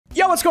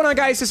what's going on,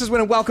 guys? This is Win,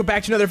 and welcome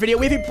back to another video.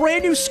 We have a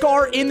brand new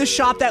scar in the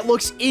shop that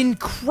looks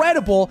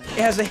incredible.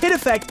 It has a hit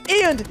effect,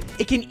 and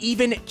it can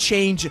even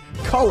change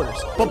colors.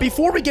 But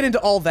before we get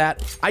into all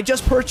that, I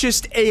just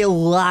purchased a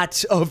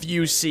lot of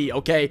UC,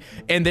 okay?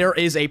 And there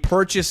is a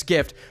purchase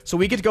gift, so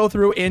we get to go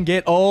through and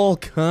get all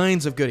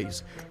kinds of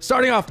goodies.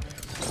 Starting off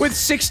with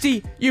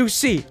 60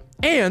 UC.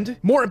 And,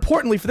 more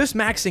importantly, for this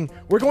maxing,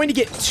 we're going to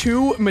get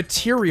 2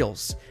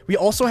 materials. We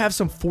also have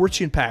some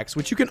fortune packs,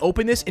 which you can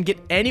open this and get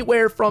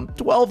anywhere from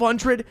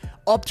 1,200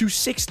 up to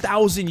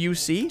 6,000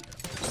 UC.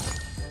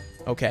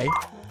 Okay.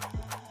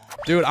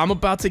 Dude, I'm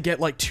about to get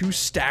like 2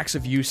 stacks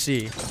of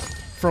UC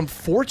from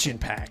fortune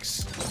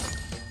packs.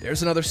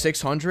 There's another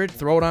 600.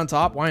 Throw it on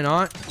top. Why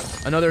not?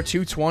 Another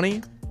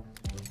 220.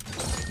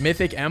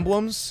 Mythic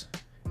emblems.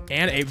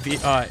 And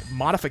a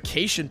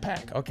modification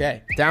pack.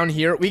 Okay. Down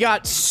here, we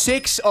got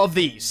 6 of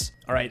these.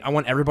 All right, I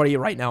want everybody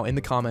right now in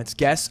the comments,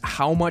 guess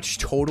how much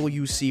total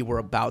UC we're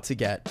about to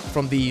get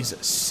from these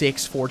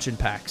 6 fortune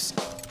packs.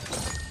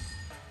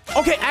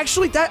 Okay,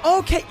 actually,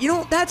 you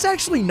know, that's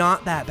actually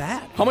not that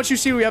bad. How much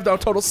UC do we have to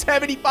total?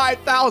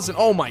 75,000.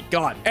 Oh my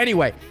God.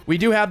 Anyway, we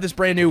do have this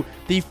brand new,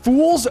 the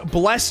Fool's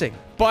Blessing.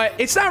 But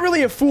it's not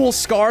really a Fool's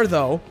Scar,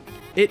 though.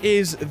 It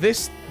is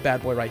this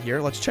bad boy right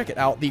here. Let's check it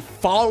out. The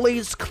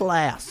Folly's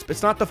Clasp.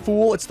 It's not the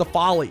Fool, it's the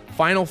Folly.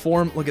 Final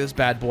form, look at this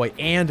bad boy.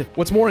 And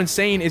what's more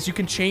insane is you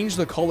can change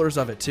the colors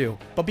of it too.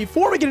 But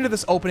before we get into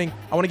this opening,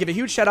 I want to give a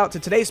huge shout out to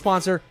today's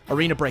sponsor,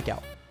 Arena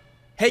Breakout.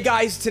 Hey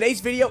guys,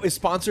 today's video is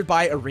sponsored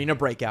by Arena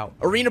Breakout.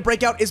 Arena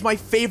Breakout is my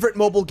favorite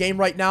mobile game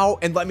right now,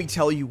 and let me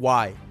tell you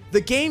why.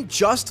 The game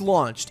just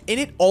launched, and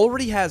it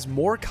already has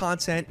more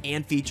content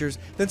and features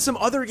than some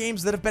other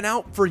games that have been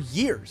out for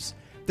years.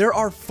 There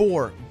are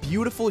 4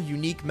 beautiful,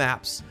 unique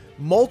maps,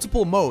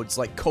 multiple modes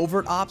like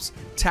Covert Ops,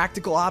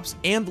 Tactical Ops,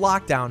 and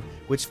Lockdown,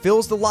 which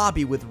fills the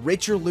lobby with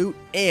richer loot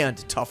and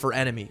tougher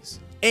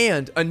enemies.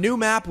 And a new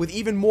map with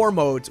even more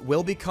modes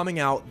will be coming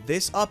out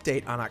this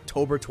update on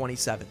October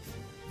 27th.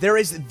 There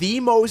is the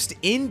most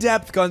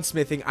in-depth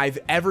gunsmithing I've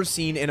ever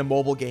seen in a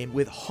mobile game,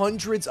 with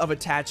hundreds of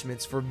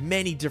attachments for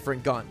many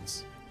different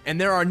guns. And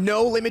there are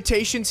no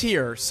limitations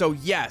here, so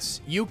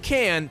yes, you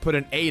can put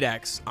an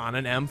 8x on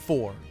an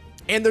M4.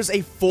 And there's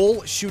a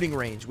full shooting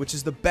range, which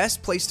is the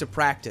best place to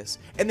practice.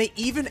 And they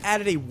even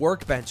added a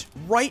workbench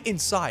right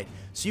inside,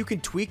 so you can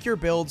tweak your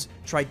builds,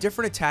 try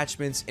different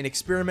attachments, and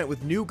experiment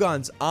with new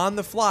guns on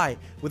the fly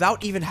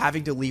without even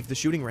having to leave the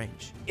shooting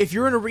range. If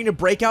you're an Arena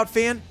Breakout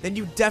fan, then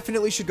you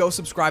definitely should go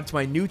subscribe to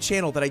my new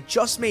channel that I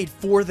just made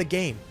for the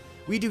game.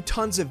 We do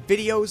tons of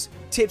videos,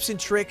 tips and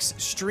tricks,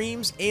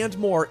 streams, and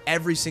more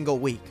every single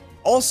week.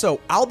 Also,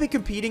 I'll be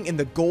competing in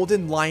the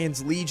Golden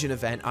Lions Legion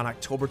event on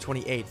October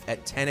 28th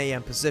at 10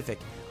 a.m. Pacific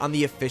on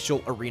the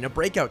official Arena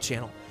Breakout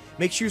channel.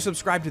 Make sure you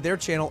subscribe to their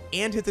channel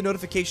and hit the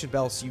notification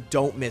bell so you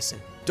don't miss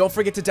it. Don't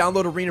forget to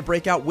download Arena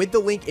Breakout with the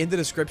link in the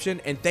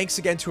description, and thanks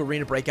again to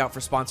Arena Breakout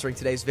for sponsoring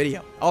today's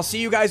video. I'll see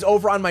you guys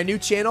over on my new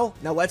channel.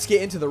 Now let's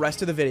get into the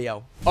rest of the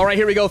video. All right,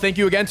 here we go. Thank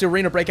you again to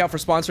Arena Breakout for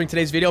sponsoring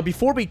today's video.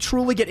 Before we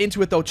truly get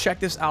into it, though, check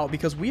this out,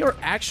 because we are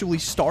actually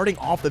starting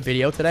off the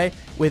video today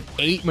with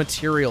 8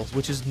 materials,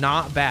 which is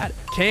not bad.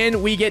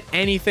 Can we get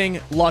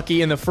anything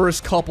lucky in the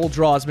first couple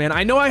draws, man?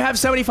 I know I have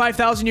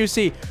 75,000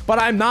 UC, but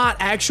I'm not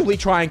actually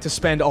trying to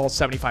spend all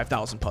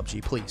 75,000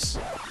 PUBG, please.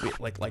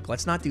 Like,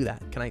 let's not do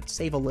that. Can I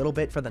save a little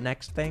bit for the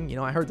next thing? You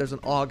know, I heard there's an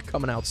AUG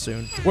coming out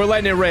soon. We're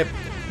letting it rip.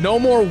 No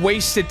more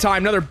wasted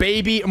time. Another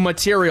baby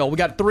material. We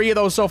got 3 of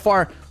those so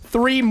far.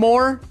 3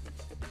 more.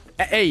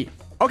 Hey.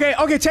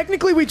 Okay,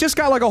 technically we just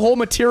got like a whole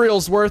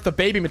material's worth of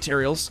baby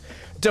materials.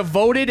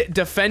 Devoted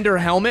Defender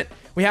helmet.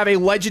 We have a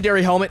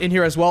legendary helmet in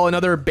here as well.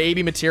 Another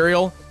baby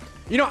material.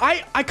 You know,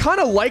 I kind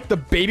of like the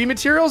baby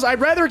materials. I'd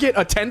rather get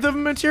a 10th of a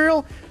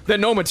material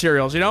than no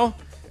materials, you know?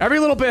 Every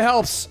little bit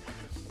helps.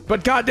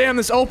 But goddamn,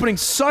 this opening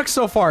sucks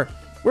so far.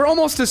 We're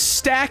almost a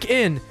stack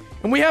in,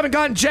 and we haven't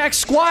gotten jack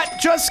squat.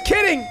 Just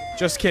kidding.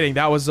 Just kidding.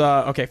 That was,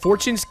 okay.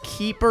 Fortune's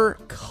Keeper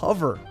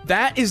cover.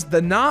 That is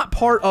the not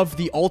part of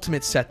the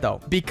ultimate set,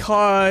 though,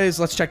 because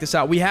let's check this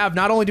out. We have,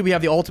 not only do we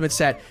have the ultimate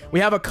set, we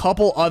have a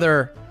couple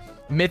other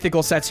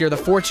mythical sets here. The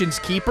Fortune's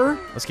Keeper.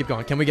 Let's keep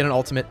going. Can we get an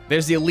ultimate?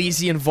 There's the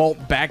Elysian Vault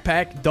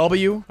backpack.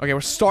 W. Okay,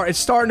 it's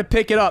starting to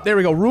pick it up. There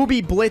we go.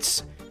 Ruby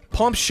Blitz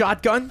pump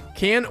shotgun.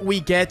 Can we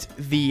get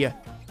the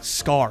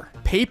Scar?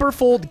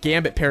 Paperfold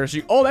Gambit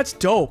parachute. Oh, that's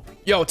dope.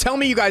 Yo, tell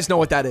me you guys know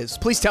what that is.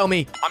 Please tell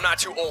me. I'm not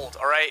too old,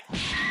 all right?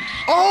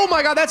 Oh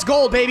my God, that's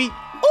gold, baby.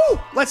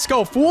 Oh, let's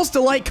go. Fool's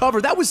Delight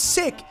cover. That was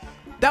sick.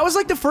 That was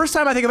like the first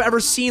time I think I've ever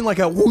seen like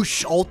a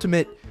whoosh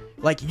ultimate.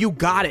 Like, you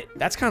got it.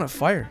 That's kind of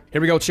fire.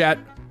 Here we go, chat.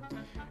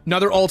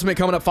 Another ultimate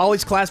coming up.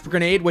 Folly's Clasp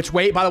grenade, which,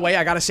 wait, by the way,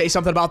 I gotta say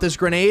something about this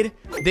grenade.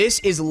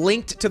 This is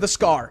linked to the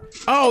Scar.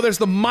 Oh, there's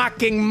the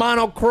Mocking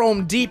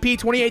Monochrome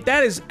DP28.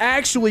 That is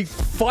actually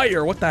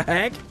fire. What the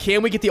heck?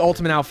 Can we get the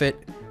ultimate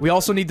outfit? We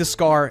also need the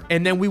Scar,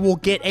 and then we will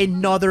get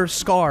another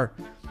Scar.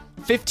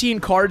 15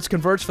 cards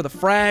converts for the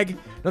frag.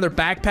 Another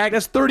backpack.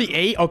 That's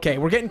 38. Okay,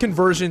 we're getting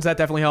conversions. That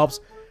definitely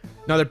helps.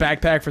 Another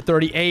backpack for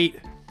 38.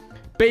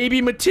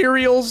 Baby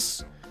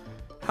materials.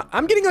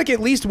 I'm getting like at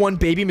least one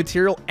baby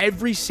material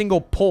every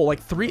single pull.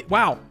 Like 3.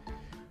 Wow.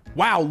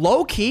 Wow,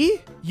 low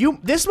key.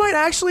 This might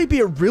actually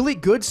be a really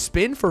good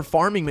spin for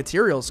farming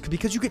materials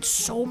because you get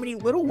so many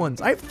little ones.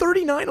 I have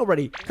 39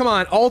 already. Come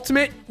on,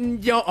 ultimate.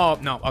 Yo, oh,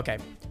 no. Okay.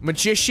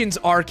 Magician's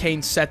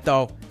Arcane set,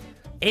 though.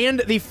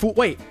 And the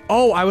wait.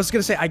 Oh, I was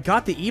going to say I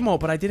got the emote,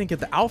 but I didn't get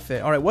the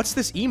outfit. All right, what's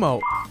this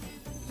emote?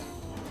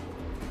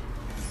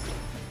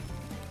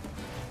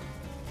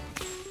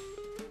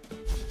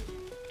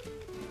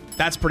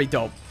 That's pretty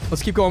dope.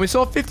 Let's keep going. We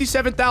still have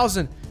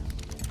 57,000.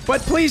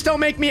 But please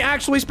don't make me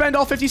actually spend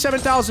all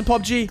 57,000,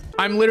 PUBG.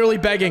 I'm literally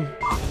begging.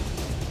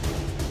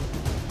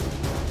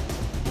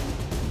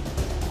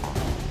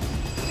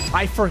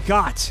 I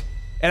forgot.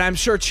 And I'm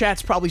sure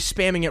chat's probably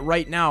spamming it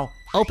right now.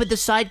 Open the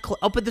side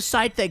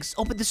things.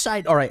 Open the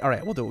side. All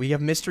right, we'll do it. We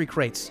have mystery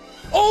crates.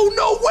 Oh,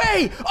 no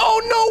way.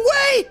 Oh,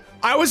 no way.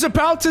 I was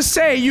about to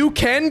say you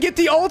can get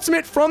the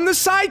ultimate from the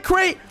side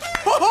crate.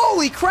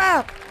 Holy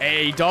crap.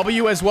 A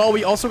W as well.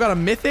 We also got a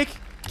mythic.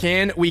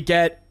 Can we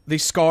get the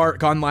Scar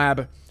Gun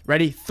Lab?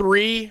 Ready?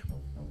 3,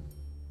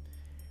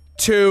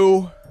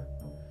 2,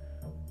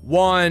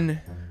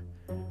 1.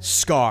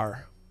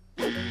 Scar.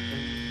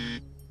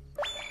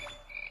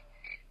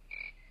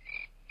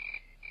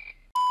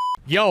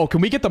 Yo,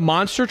 can we get the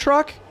monster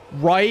truck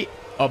right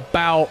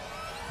about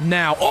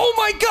now? Oh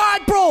my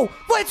god, bro!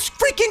 Let's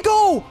freaking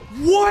go!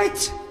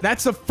 What?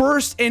 That's the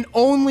first and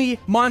only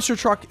monster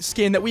truck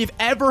skin that we've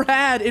ever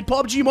had in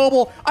PUBG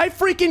Mobile. I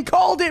freaking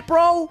called it,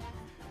 bro!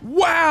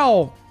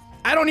 Wow!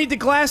 I don't need the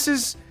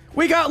glasses.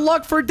 We got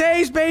luck for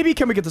days, baby.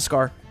 Can we get the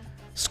Scar?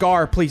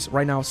 Scar, please,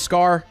 right now.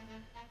 Scar.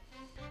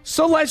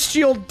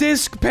 Celestial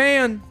Disc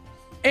Pan.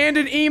 And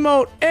an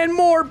emote. And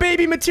more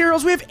baby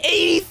materials. We have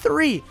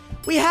 83.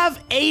 We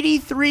have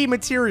 83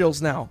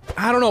 materials now.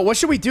 I don't know. What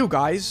should we do,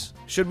 guys?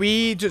 Should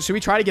we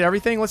try to get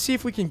everything? Let's see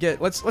if we can get...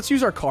 Let's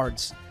use our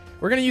cards.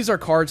 We're going to use our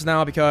cards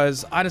now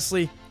because,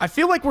 honestly, I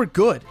feel like we're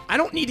good. I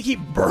don't need to keep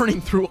burning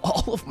through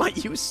all of my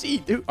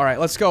UC, dude. All right,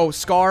 let's go.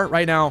 Scar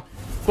right now.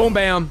 Boom,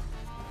 bam.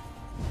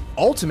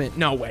 Ultimate?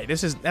 No way.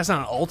 That's not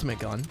an ultimate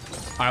gun.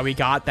 All right, we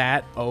got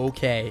that.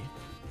 Okay.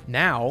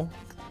 Now,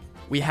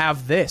 we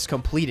have this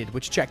completed,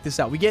 which, check this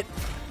out. We get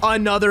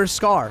another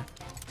Scar,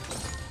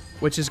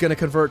 which is going to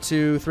convert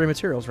to 3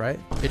 materials, right?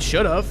 It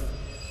should have.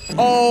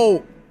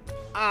 Oh.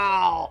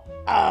 Ow.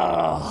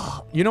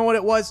 Oh. You know what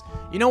it was?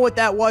 You know what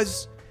that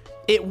was?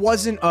 It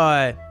wasn't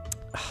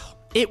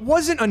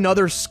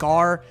another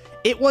Scar.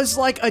 It was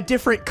like a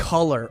different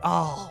color.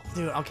 Oh,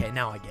 dude. Okay,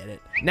 now I get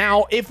it.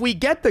 Now, if we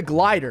get the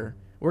glider,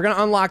 we're going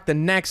to unlock the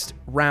next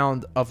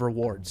round of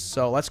rewards.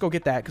 So let's go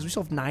get that because we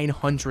still have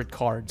 900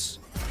 cards.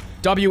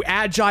 W,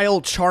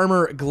 Agile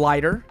Charmer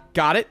Glider.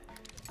 Got it.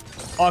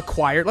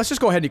 Acquired. Let's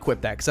just go ahead and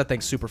equip that because that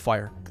thing's super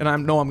fire. And I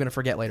know I'm going to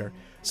forget later.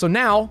 So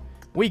now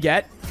we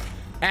get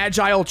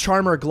Agile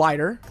Charmer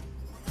Glider.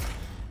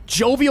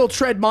 Jovial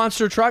Tread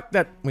Monster Truck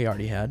that we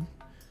already had.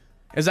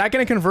 Is that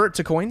going to convert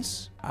to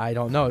coins? I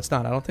don't know. It's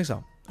not. I don't think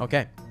so.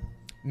 Okay.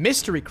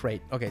 Mystery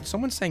Crate. Okay,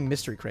 someone's saying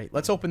Mystery Crate.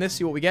 Let's open this,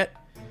 see what we get.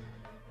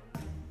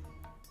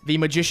 The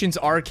Magician's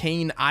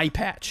Arcane Eye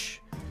Patch.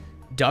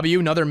 W,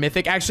 another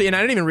mythic. Actually, and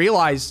I didn't even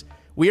realize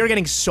we are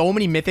getting so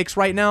many mythics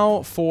right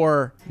now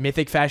for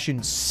Mythic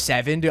Fashion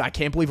 7. Dude, I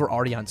can't believe we're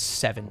already on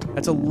 7.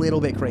 That's a little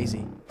bit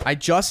crazy. I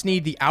just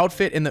need the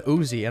outfit and the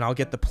Uzi, and I'll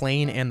get the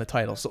plane and the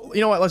title. So, you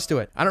know what? Let's do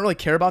it. I don't really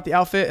care about the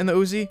outfit and the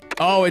Uzi.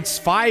 Oh, it's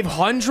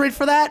 500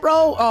 for that, bro?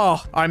 Oh,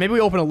 all right. Maybe we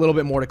open a little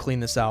bit more to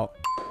clean this out.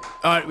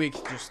 We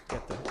can just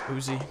get the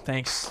Uzi.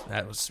 Thanks.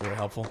 That was really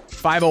helpful.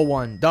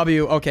 501.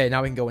 W. Okay,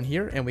 now we can go in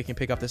here, and we can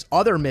pick up this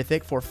other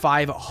mythic for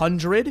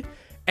 500.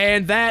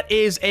 And that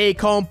is a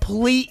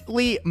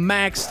completely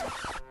maxed...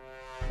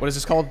 What is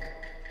this called?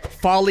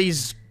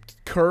 Folly's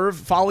Curve?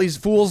 Folly's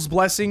Fool's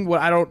Blessing? What?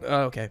 I don't...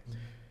 okay.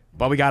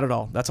 But we got it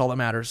all. That's all that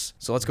matters.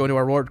 So let's go into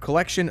our reward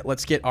collection.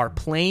 Let's get our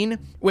plane.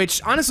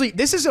 Which, honestly,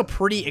 this is a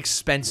pretty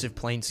expensive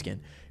plane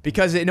skin.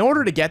 Because in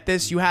order to get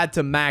this, you had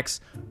to max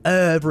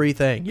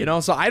everything, you know?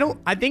 So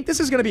I think this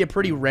is going to be a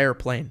pretty rare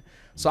plane.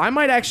 So I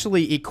might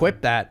actually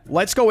equip that.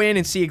 Let's go in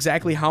and see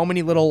exactly how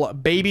many little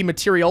baby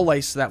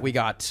materials that we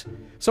got.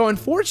 So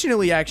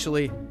unfortunately,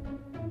 actually...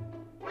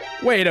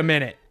 Wait a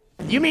minute.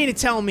 You mean to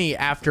tell me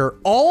after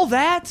all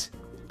that,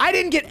 I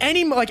didn't get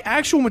any, like,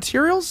 actual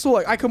materials? So,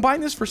 like, I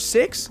combined this for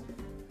 6?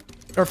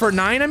 Or for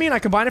 9, I mean? I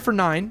combined it for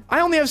 9.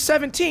 I only have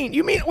 17.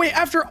 You mean, wait,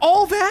 after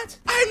all that?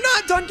 I'm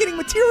not done getting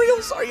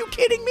materials? Are you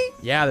kidding me?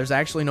 Yeah, there's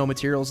actually no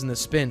materials in the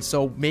spin.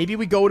 So maybe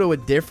we go to a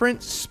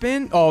different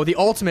spin? Oh, the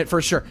ultimate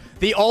for sure.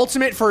 The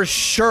ultimate for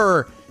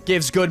sure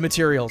gives good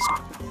materials.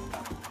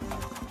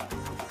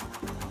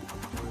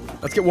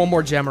 Let's get one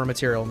more gem or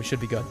material and we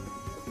should be good.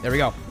 There we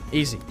go.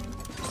 Easy.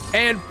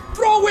 And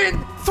throw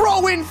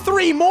in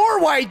 3 more,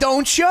 why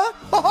don't ya?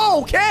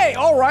 Okay,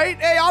 all right.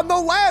 Hey, I'm the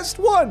last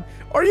one.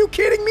 Are you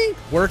kidding me?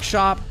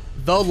 Workshop,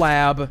 the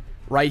lab,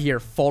 right here.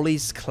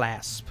 Folly's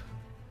Clasp.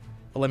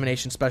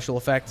 Elimination special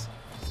effect.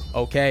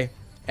 Okay.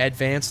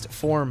 Advanced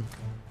form.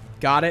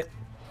 Got it.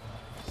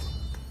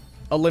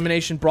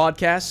 Elimination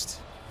broadcast.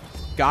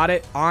 Got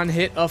it. On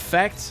hit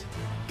effect.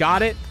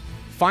 Got it.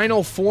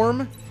 Final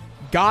form.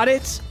 Got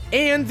it.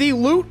 And the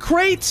loot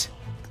crate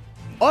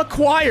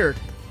acquired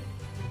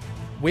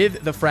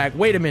with the frag.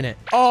 Wait a minute.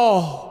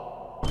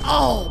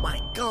 Oh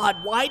my god.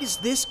 Why does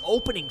this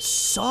opening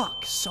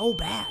suck so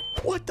bad?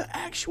 What the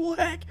actual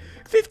heck?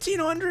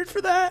 1,500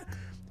 for that?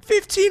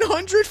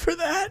 1,500 for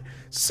that?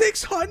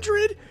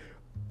 600?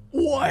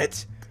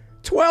 What?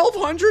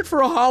 1,200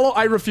 for a holo?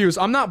 I refuse.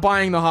 I'm not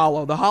buying the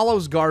holo. The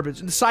holo's garbage.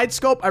 The side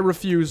scope, I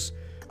refuse.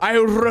 I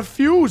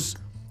refuse.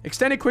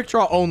 Extended quick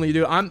draw only,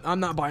 dude. I'm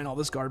not buying all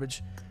this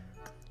garbage.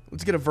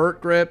 Let's get a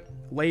vert grip.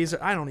 Laser.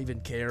 I don't even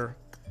care.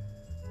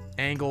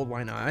 Angled.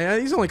 Why not?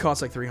 These only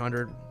cost like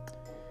 300.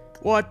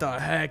 What the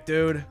heck,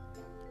 dude?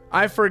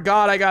 I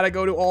forgot I gotta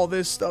go to all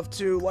this stuff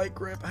too. Light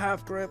grip,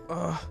 half grip.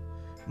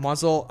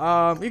 Muzzle.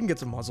 You can get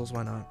some muzzles.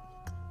 Why not?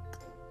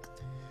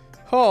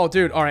 Oh,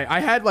 dude. All right. I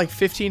had like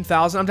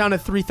 15,000. I'm down to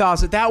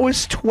 3,000. That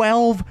was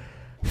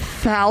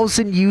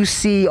 12,000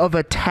 UC of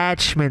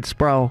attachments,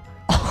 bro.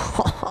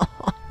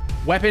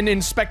 Weapon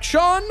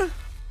inspection.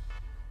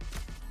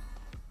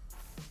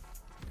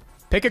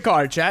 Pick a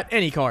card, chat.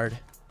 Any card.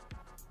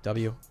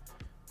 W.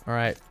 All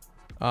right.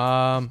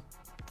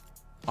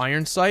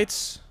 Iron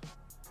sights.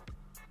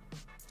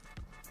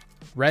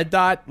 Red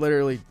dot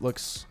literally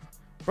looks...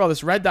 Bro,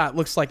 this red dot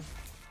looks like...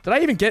 Did I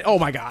even get... Oh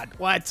my god.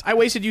 What? I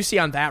wasted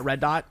UC on that red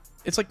dot.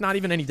 It's like not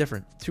even any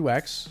different.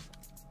 2x.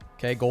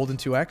 Okay, golden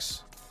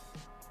 2x.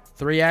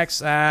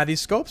 3x.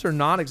 These scopes are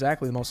not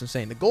exactly the most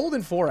insane. The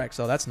golden 4x,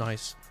 though, that's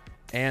nice.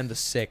 And the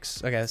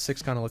 6. Okay, the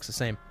 6 kind of looks the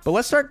same. But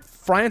let's start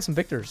frying some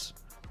victors.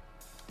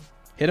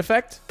 Hit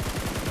effect.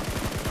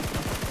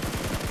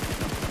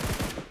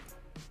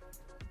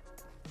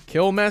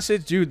 Kill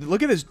message. Dude,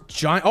 look at this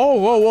giant... Oh,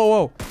 whoa, whoa,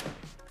 whoa.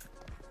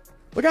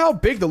 Look at how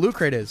big the loot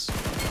crate is.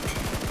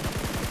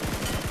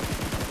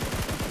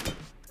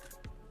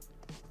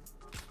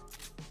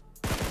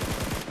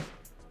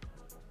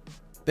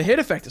 The hit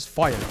effect is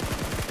fire.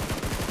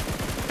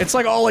 It's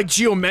like all like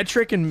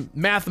geometric and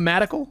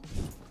mathematical.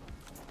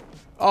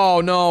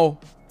 Oh no.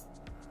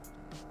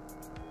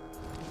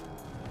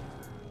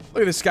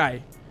 Look at this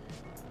guy.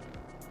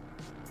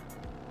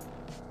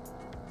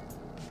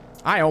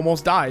 I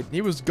almost died.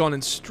 He was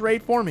gunning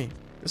straight for me.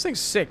 This thing's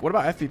sick. What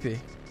about FPP?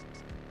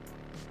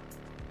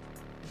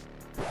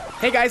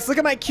 Hey guys, look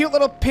at my cute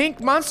little pink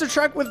monster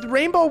truck with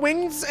rainbow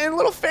wings and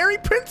little fairy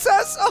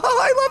princess. Oh,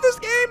 I love this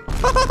game.